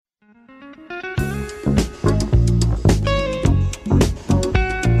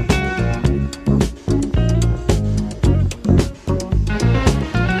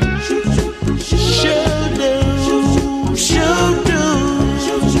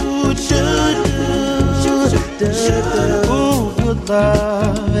Ooh, good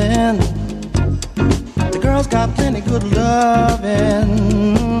lovin'. The girls got plenty good lovin'.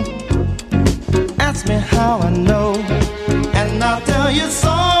 Ask me how I know, and I'll tell you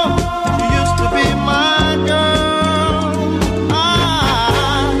so. She used to be my girl.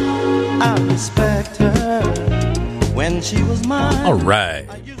 I respect her when she was mine. All right.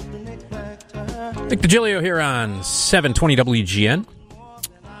 Nick DiGilio here on 720 WGN.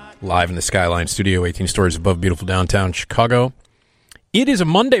 Live in the Skyline Studio, 18 stories above beautiful downtown Chicago. It is a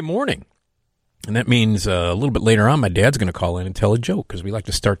Monday morning, and that means a little bit later on, my dad's going to call in and tell a joke, because we like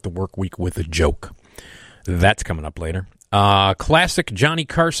to start the work week with a joke. That's coming up later. Classic Johnny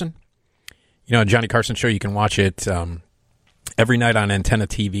Carson. You know, Johnny Carson show, you can watch it every night on Antenna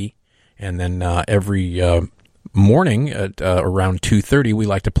TV, and then every morning at around 2:30, we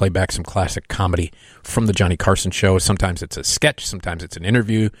like to play back some classic comedy from the Johnny Carson show. Sometimes it's a sketch, sometimes it's an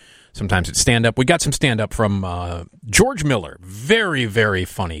interview, sometimes it's stand-up. We got some stand-up from George Miller. Very, very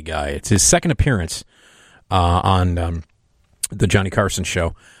funny guy. It's his second appearance on the Johnny Carson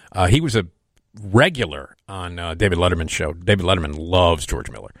show. He was a regular on David Letterman's show. David Letterman loves George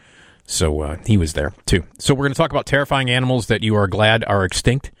Miller. So he was there, too. So we're going to talk about terrifying animals that you are glad are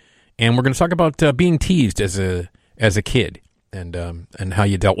extinct. And we're going to talk about being teased as a kid and how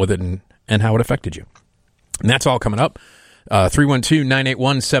you dealt with it and how it affected you. And that's all coming up.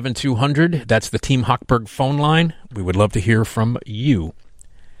 312-981-7200. That's the Team Hochberg phone line. We would love to hear from you.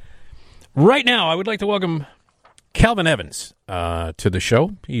 Right now, I would like to welcome Calvin Evans to the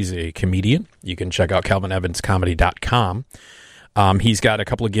show. He's a comedian. You can check out calvinevanscomedy.com. He's got a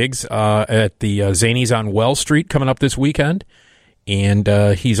couple of gigs at the Zanies on Well Street coming up this weekend. And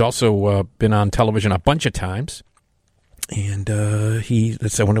he's also been on television a bunch of times. And I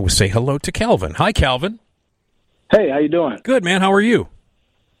want to say hello to Calvin. Hi, Calvin. Hey, how you doing? Good, man. How are you?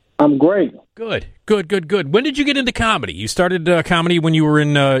 I'm great. Good. When did you get into comedy? You started comedy when you were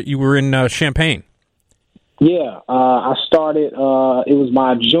in Champaign. Yeah, I started. It was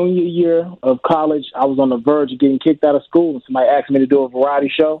my junior year of college. I was on the verge of getting kicked out of school, and somebody asked me to do a variety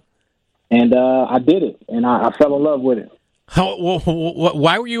show, and I did it, and I fell in love with it.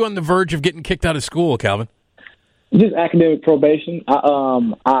 Why were you on the verge of getting kicked out of school, Calvin? Just academic probation. I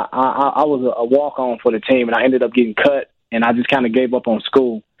was a walk-on for the team, and I ended up getting cut, and I just kind of gave up on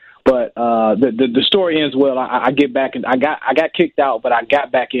school. But the story ends well. I get back, and I got kicked out, but I got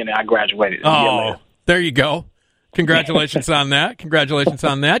back in, and I graduated. Oh, there you go. Congratulations on that.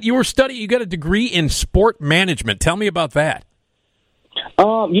 You got a degree in sport management. Tell me about that.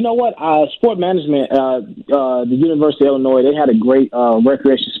 You know what? Sport management, the University of Illinois, they had a great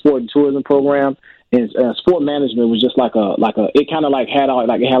recreation, sport, and tourism program. And sport management was just like it kind of like had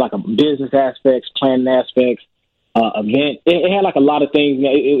a business aspects, planning aspects, event. It had like a lot of things.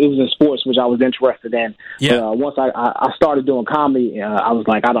 It was in sports, which I was interested in. Yeah. Once I started doing comedy, I was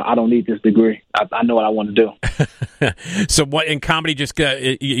like, I don't need this degree. I know what I want to do. So what in comedy just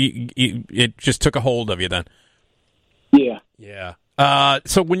it just took a hold of you then? Yeah. Yeah.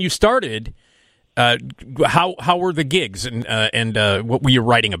 So when you started, how were the gigs and what were you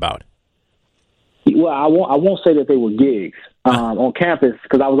writing about? Well, I won't say that they were gigs on campus,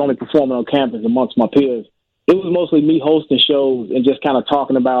 because I was only performing on campus amongst my peers. It was mostly me hosting shows and just kind of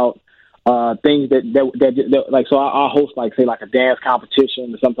talking about things that like. So I host like a dance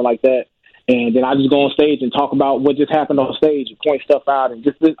competition or something like that, and then I just go on stage and talk about what just happened on stage and point stuff out, and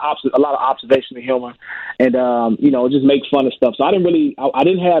just a lot of observational humor, and just make fun of stuff. So I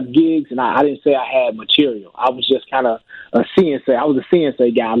didn't have gigs, and I didn't say I had material. I was just kind of a CNC. I was a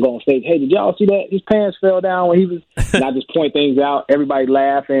CNC guy. I go on stage. Hey, did y'all see that? His pants fell down when he was. And I just point things out. Everybody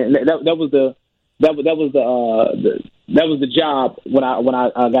laugh, and that was the job when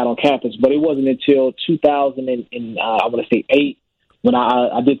I got on campus. But it wasn't until 2008 when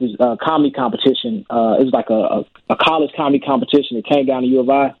I did this comedy competition. It was like a college comedy competition. It came down to U of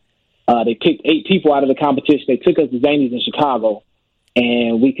I. They picked 8 people out of the competition. They took us to Zanies in Chicago,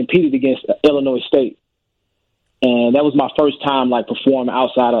 and we competed against Illinois State. And that was my first time like performing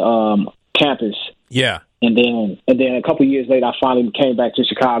outside of campus. Yeah. And then a couple of years later, I finally came back to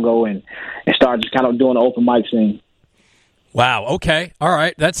Chicago and started just kind of doing the open mic scene. Wow. Okay. All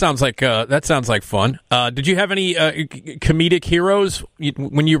right. That sounds like fun. Did you have any comedic heroes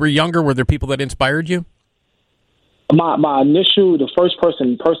when you were younger? Were there people that inspired you? The first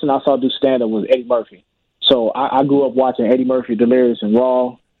person I saw do stand up was Eddie Murphy. So I grew up watching Eddie Murphy, Delirious and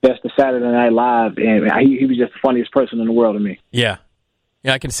Raw. That's the Saturday Night Live, and he was just the funniest person in the world to me. Yeah.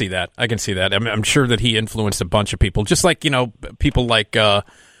 Yeah, I can see that. I'm sure that he influenced a bunch of people, just like, people like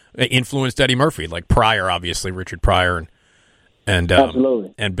influenced Eddie Murphy, like Pryor, obviously, Richard Pryor, and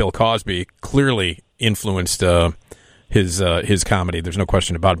absolutely, and Bill Cosby clearly influenced his comedy. There's no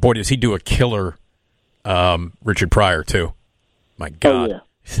question about it. Boy, does he do a killer Richard Pryor, too. My God. Oh, yeah.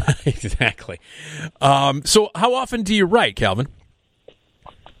 Exactly. So how often do you write, Calvin?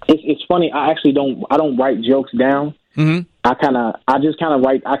 It's funny. I actually don't write jokes down. Mm-hmm. I just kind of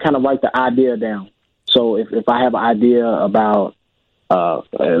write the idea down. So if I have an idea about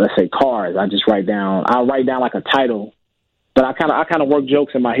let's say cars, I'll write down like a title, but I kind of work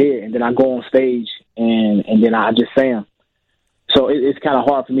jokes in my head, and then I go on stage and then I just say them. So it's kind of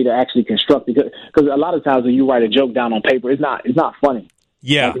hard for me to actually construct it, because a lot of times when you write a joke down on paper, it's not funny.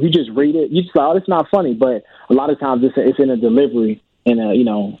 Yeah. Like if you just read it, you just like, oh, it's not funny. But a lot of times it's in a delivery and you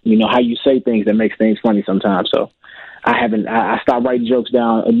know how you say things that makes things funny sometimes. So I stopped writing jokes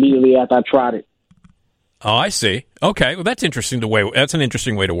down immediately after I tried it. Oh, I see. Okay, well that's interesting. That's an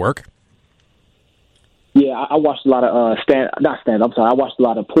interesting way to work. Yeah, I watched a lot of I watched a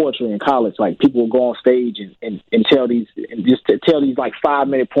lot of poetry in college. Like people would go on stage and tell these like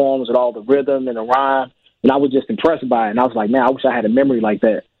 5-minute poems with all the rhythm and the rhyme, and I was just impressed by it. And I was like, man, I wish I had a memory like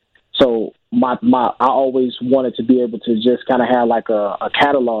that. So I always wanted to be able to just kind of have like a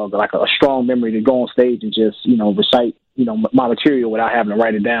catalog, like a strong memory to go on stage and just recite my material without having to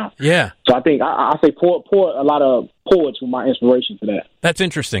write it down. Yeah. So I think I say a lot of poets were my inspiration for that. That's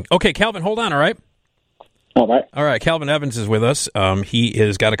interesting. Okay, Calvin, hold on. All right. All right. Calvin Evans is with us. He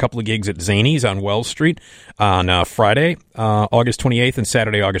has got a couple of gigs at Zanies on Wells Street on Friday, August 28th, and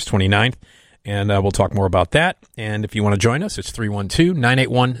Saturday, August 29th. And we'll talk more about that. And if you want to join us, it's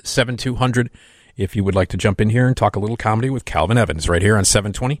 312-981-7200 if you would like to jump in here and talk a little comedy with Calvin Evans right here on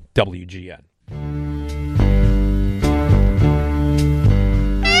 720 WGN.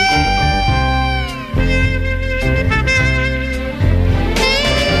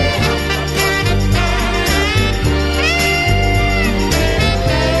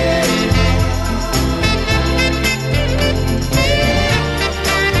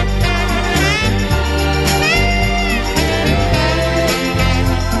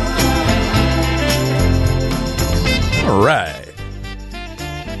 All right.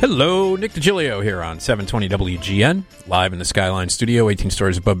 Hello, Nick DiGilio here on 720 WGN, live in the Skyline studio, 18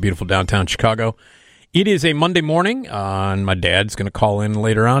 stories above beautiful downtown Chicago. It is a Monday morning, and my dad's going to call in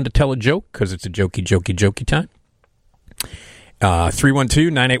later on to tell a joke, because it's a jokey time.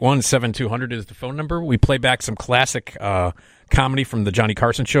 312-981-7200 is the phone number. We play back some classic comedy from the Johnny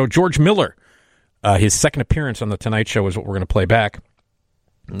Carson show. George Miller, his second appearance on The Tonight Show is what we're going to play back.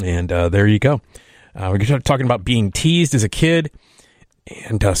 And there you go. We're talking about being teased as a kid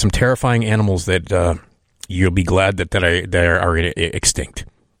and some terrifying animals that you'll be glad that are extinct.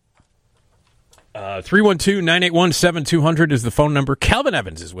 312-981-7200 is the phone number. Calvin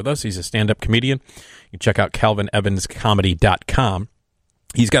Evans is with us. He's a stand-up comedian. You can check out calvinevanscomedy.com.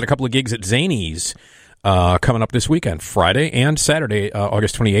 He's got a couple of gigs at Zanies coming up this weekend, Friday and Saturday,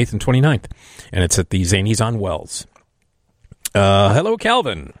 August 28th and 29th. And it's at the Zanies on Wells. Hello,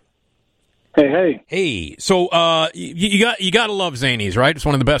 Calvin. Hey. So you got to love Zanies, right? It's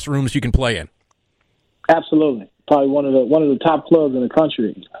one of the best rooms you can play in. Absolutely, probably one of the top clubs in the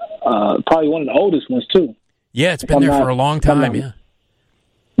country. Probably one of the oldest ones too. Yeah, it's been there for a long time. Yeah.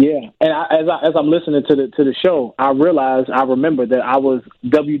 And as I'm listening to the show, I remember that I was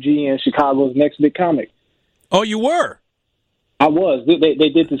WGN Chicago's next big comic. Oh, you were? I was. They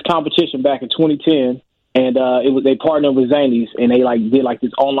did this competition back in 2010. And they partnered with Zanies, and they did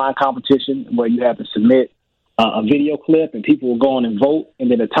this online competition where you have to submit a video clip, and people will go on and vote, and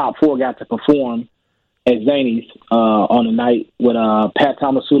then the top 4 got to perform at Zanies on the night with Pat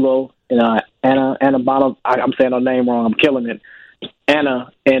Tomasulo and Anna Bonham. I'm saying her name wrong. I'm killing it.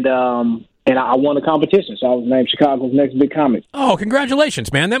 Anna and I won the competition, so I was named Chicago's next big comic. Oh,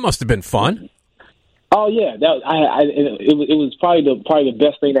 congratulations, man! That must have been fun. Oh yeah, it was probably the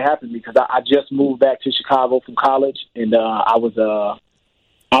best thing that happened to me, because I just moved back to Chicago from college, and I was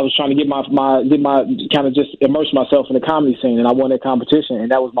trying to get my kind of just immerse myself in the comedy scene, and I won that competition, and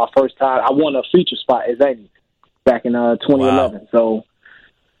that was my first time. I won a feature spot at Zanies back in 2011. Wow. So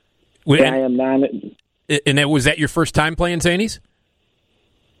I am 9. And was that your first time playing Zanies?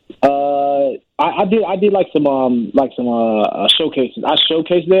 I did some showcases. I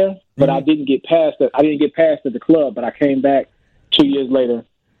showcased there, but I didn't get past it. I didn't get past at the club, but I came back 2 years later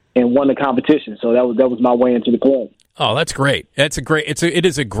and won the competition. So that was my way into the club. Oh, that's great. It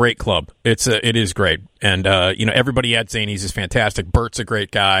is a great club. It is great. And everybody at Zanies is fantastic. Bert's a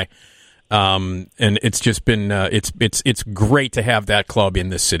great guy. And it's just been it's great to have that club in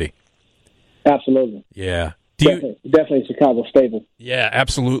this city. Absolutely. Yeah. Definitely Chicago staple. Yeah,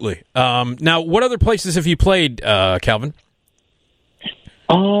 absolutely. Now, what other places have you played, Calvin?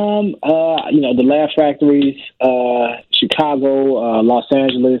 The Laugh Factories, Chicago, Los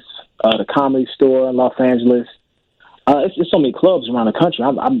Angeles, the Comedy Store in Los Angeles. It's so many clubs around the country.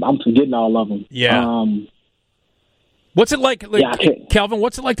 I'm forgetting all of them. Yeah. What's it like Calvin?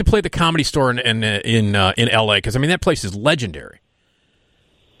 What's it like to play the Comedy Store in L.A.? Because I mean, that place is legendary.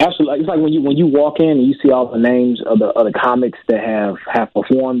 Absolutely, it's like when you walk in and you see all the names of the comics that have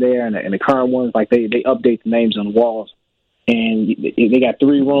performed there and the current ones. Like they update the names on the walls, and they got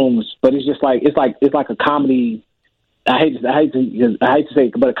 3 rooms. But it's just like it's like a comedy. I hate to say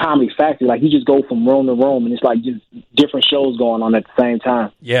it, but a comedy factory. Like you just go from room to room, and it's like just different shows going on at the same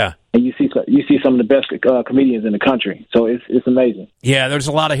time. Yeah. And you see some of the best comedians in the country, so it's amazing. Yeah, there's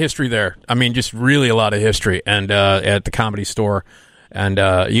a lot of history there. I mean, just really a lot of history, and at the Comedy Store. And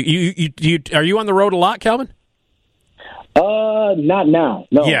you are you on the road a lot, Calvin? Not now.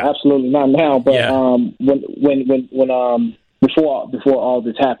 No, yeah. Absolutely not now. But yeah. When before all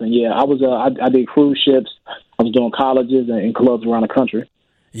this happened, yeah, I was I did cruise ships. I was doing colleges and clubs around the country.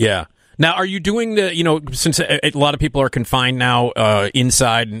 Yeah. Now, are you doing since a lot of people are confined now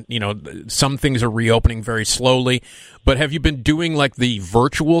inside, and, some things are reopening very slowly, but have you been doing like the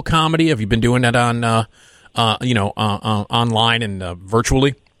virtual comedy? Have you been doing that on, online and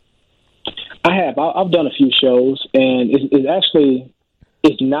virtually? I have. I've done a few shows, and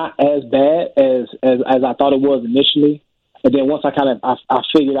it's not as bad as I thought it was initially. And then once I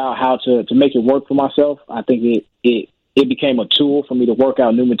figured out how to make it work for myself, I think it became a tool for me to work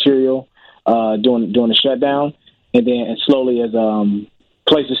out new material during the shutdown. And then slowly as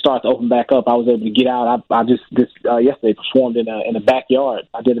places start to open back up, I was able to get out. I just yesterday performed in a backyard.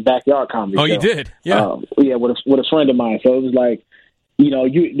 I did a backyard comedy show. You did? Yeah. With a friend of mine. So it was like,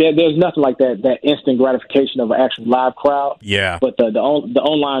 there's nothing like that instant gratification of an actual live crowd. Yeah. But the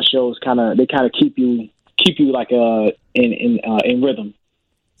online shows kind of keep you like in rhythm.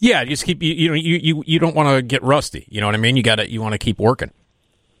 Yeah, just keep you don't want to get rusty. You know what I mean? You want to keep working.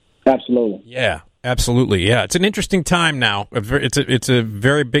 Absolutely. Yeah, absolutely. Yeah, it's an interesting time now. It's a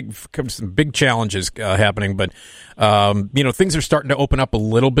very big challenges happening, but things are starting to open up a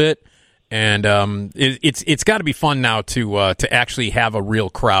little bit, and it's got to be fun now to actually have a real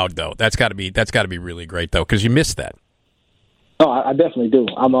crowd though. That's got to be really great though, because you miss that. Oh, I definitely do.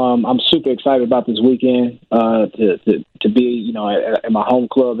 I'm super excited about this weekend to be at my home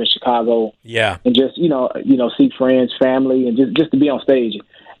club in Chicago. Yeah, and just see friends, family, and just to be on stage.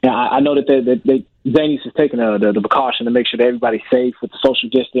 And I know that Zanies is taking the precaution to make sure that everybody's safe with the social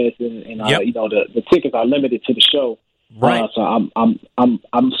distance, and yep. The tickets are limited to the show. Right. So I'm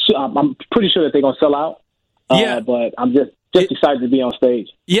pretty sure that they're gonna sell out. Yeah, but I'm just excited to be on stage.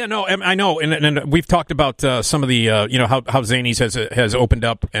 Yeah, no, I know, and we've talked about some of the how Zanies has opened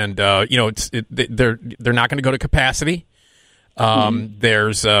up, and they're not going to go to capacity.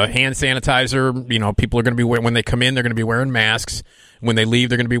 There's hand sanitizer. People are going to be when they come in, they're going to be wearing masks. When they leave,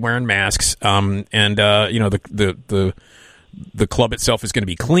 they're going to be wearing masks. The club itself is going to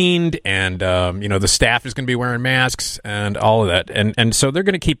be cleaned, and the staff is going to be wearing masks, and all of that. And so they're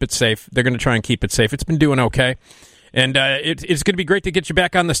going to keep it safe. They're going to try and keep it safe. It's been doing okay. And it's going to be great to get you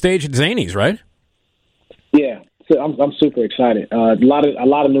back on the stage at Zanies, right? Yeah, so I'm super excited. A lot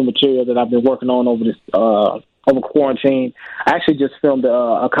of new material that I've been working on over this over quarantine. I actually just filmed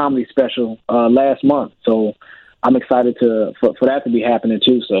a comedy special last month, so I'm excited for that to be happening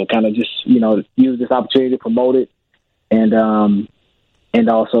too. So kind of just use this opportunity to promote it, and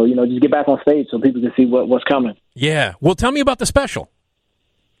also just get back on stage so people can see what's coming. Yeah, well, tell me about the special.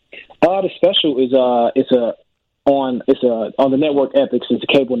 The special is on the network Epix. It's a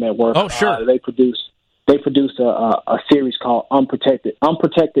cable network. Oh, sure. They produce a series called Unprotected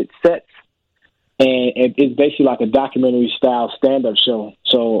Sets, and it's basically like a documentary style stand up show.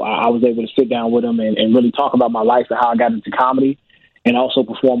 So I was able to sit down with them and really talk about my life and how I got into comedy, and also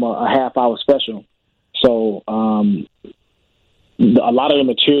perform a half hour special. So a lot of the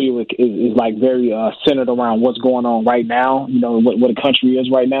material is like very centered around what's going on right now. What the country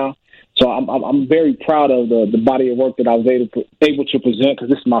is right now. So I'm very proud of the body of work that I was able to present, because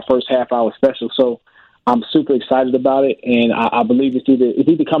this is my first half hour special. So I'm super excited about it, and I believe it's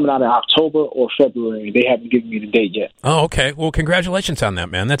either coming out in October or February. They haven't given me the date yet. Oh, okay. Well, congratulations on that,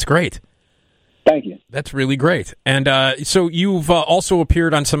 man. That's great. Thank you. That's really great. And so you've also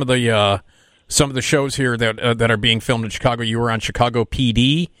appeared on some of the shows here that are being filmed in Chicago. You were on Chicago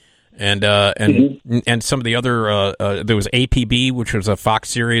PD. And some of the other there was APB, which was a Fox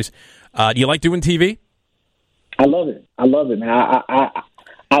series. Do you like doing TV? I love it, man.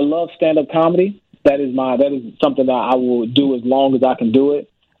 I love stand up comedy. That is something that I will do as long as I can do it.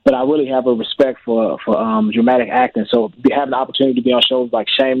 but I really have a respect for dramatic acting. So having the opportunity to be on shows like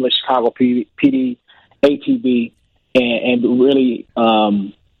Shameless, Chicago PD, ATV, and really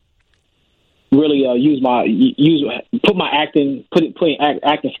put my acting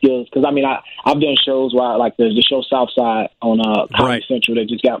skills, because I mean I've done shows where like the show Southside on Comedy Central that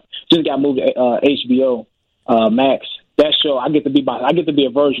just got moved to HBO Max. That show I get to be a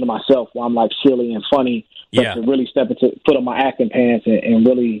version of myself where I'm like silly and funny, but to really put on my acting pants and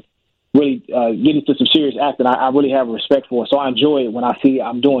really get into some serious acting. I really have respect for it, so I enjoy it when I see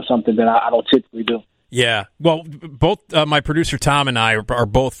I'm doing something that I don't typically do. Yeah, well, both my producer Tom and I are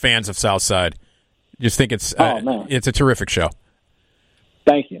both fans of Southside. Just think it's a terrific show.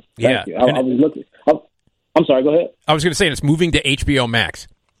 Thank you. Thank you. I was looking. I'm sorry. Go ahead. I was going to say it's moving to HBO Max.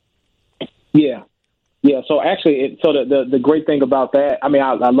 Yeah. So actually, the great thing about that, I mean,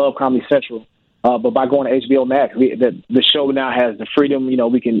 I love Comedy Central, but by going to HBO Max, the show now has the freedom. You know,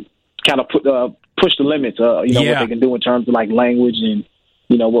 we can kind of push the limits. What they can do in terms of like language and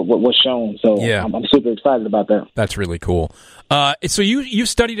what's shown. So I'm super excited about that. That's really cool. So you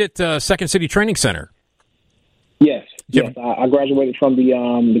studied at Second City Training Center. Yes. I graduated from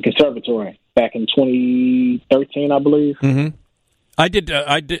the conservatory back in 2013, I believe. Mm-hmm. I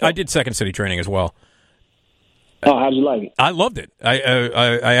did Second City Training as well. Oh, how'd you like it? I loved it.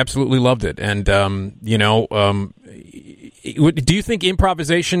 I absolutely loved it. And do you think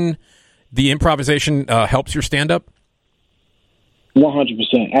improvisation helps your stand up?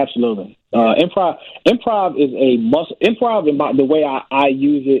 100%, absolutely. Improv is a must. Improv, the way I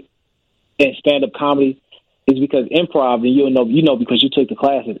use it in stand-up comedy, is because improv, and you know because you took the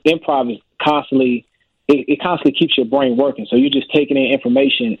classes. Improv is constantly keeps your brain working. So you're just taking in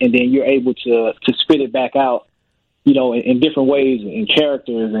information, and then you're able to spit it back out, in different ways, in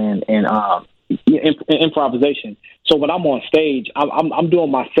characters and improvisation. So when I'm on stage, I'm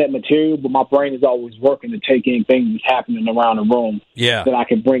doing my set material, but my brain is always working to take in things that's happening around the room. Yeah, that I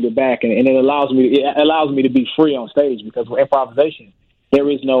can bring it back, and it allows me to be free on stage, because with improvisation, there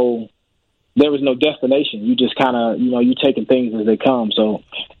is no destination. You just kind of you taking things as they come. So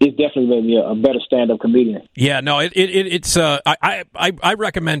it's definitely made me a better stand-up comedian. Yeah, no, it's I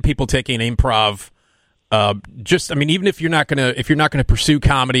recommend people taking improv. Even if you're not gonna pursue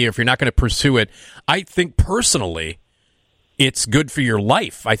comedy, or if you're not gonna pursue it, I think personally, it's good for your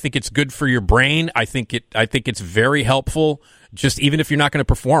life. I think it's good for your brain. I think it's very helpful. Just even if you're not going to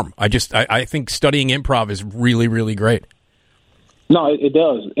perform, I think studying improv is really, really great. No, it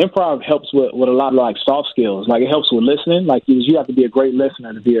does. Improv helps with a lot of like soft skills. Like it helps with listening. Like you have to be a great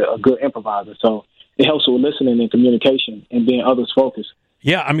listener to be a good improviser. So it helps with listening and communication and being others focused.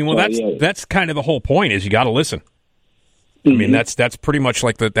 Yeah, I mean, that's kind of the whole point, is you got to listen. Mm-hmm. I mean, that's pretty much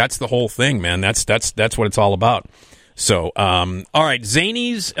like that's the whole thing, man. That's what it's all about. So, all right,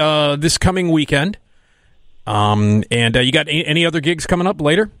 Zanies this coming weekend, and you got any other gigs coming up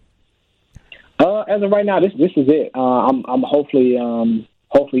later? As of right now, this is it. I'm hopefully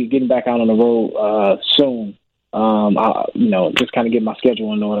getting back out on the road soon. Just kind of get my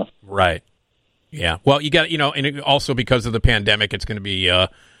schedule in order. Right. Yeah. Well, you got and also because of the pandemic, it's going to be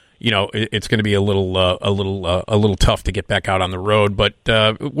it's going to be a little tough to get back out on the road. But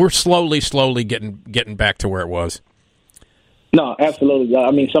we're slowly getting back to where it was. No, absolutely.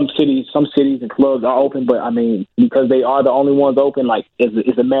 I mean, some cities and clubs are open, but I mean, because they are the only ones open, like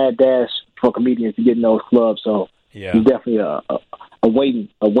it's a mad dash for comedians to get in those clubs. So it's definitely a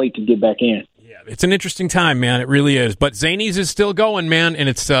wait to get back in. Yeah, it's an interesting time, man. It really is. But Zanies is still going, man, and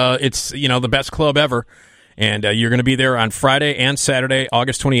it's the best club ever. And you're going to be there on Friday and Saturday,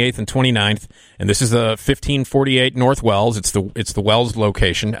 August 28th and 29th. And this is the 1548 North Wells. It's the Wells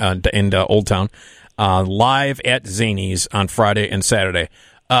location in Old Town. Live at Zanies on Friday and Saturday.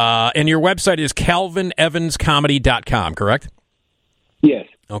 And your website is calvinevanscomedy.com, correct? Yes.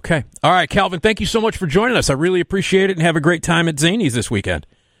 Okay. All right, Calvin, thank you so much for joining us. I really appreciate it, and have a great time at Zanies this weekend.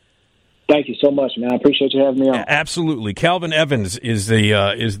 Thank you so much, man. I appreciate you having me on. Absolutely. Calvin Evans is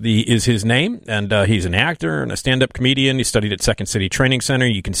his name, and he's an actor and a stand-up comedian. He studied at Second City Training Center.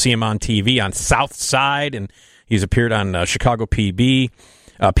 You can see him on TV on South Side, and he's appeared on Chicago PD.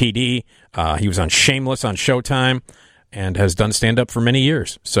 He was on Shameless on Showtime and has done stand-up for many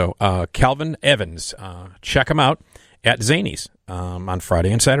years. So Calvin Evans, check him out at Zanies on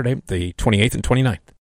Friday and Saturday, the 28th and 29th.